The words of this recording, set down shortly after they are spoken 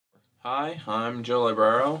Hi, I'm Joe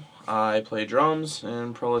Libraro. I play drums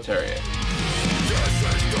in Proletariat.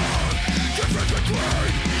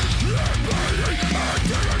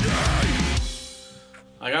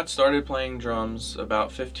 I got started playing drums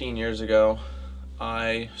about 15 years ago.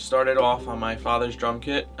 I started off on my father's drum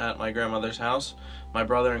kit at my grandmother's house. My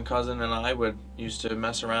brother and cousin and I used to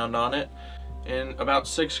mess around on it. In about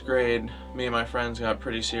 6th grade, me and my friends got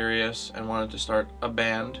pretty serious and wanted to start a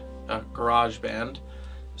band, a garage band.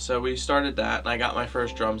 So we started that, and I got my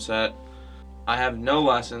first drum set. I have no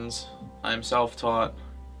lessons. I'm self-taught,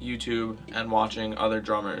 YouTube, and watching other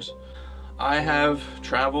drummers. I have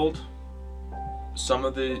traveled some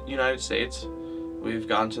of the United States. We've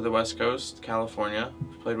gone to the West Coast, California.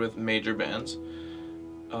 We've played with major bands.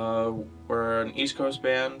 We're an East Coast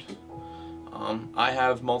band. I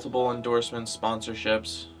have multiple endorsements,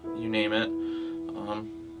 sponsorships, you name it.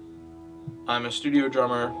 I'm a studio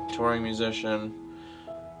drummer, touring musician.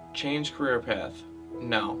 Change career path?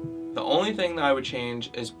 No. The only thing that I would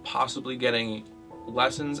change is possibly getting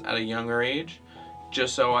lessons at a younger age,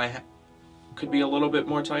 just so I could be a little bit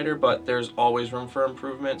more tighter, but there's always room for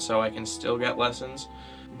improvement, so I can still get lessons.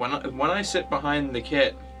 When I sit behind the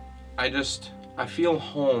kit, I feel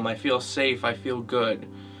home, I feel safe, I feel good.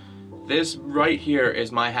 This right here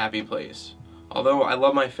is my happy place. Although I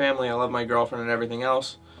love my family, I love my girlfriend and everything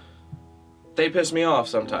else, they piss me off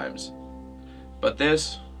sometimes. But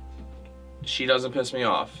this, she doesn't piss me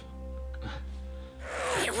off.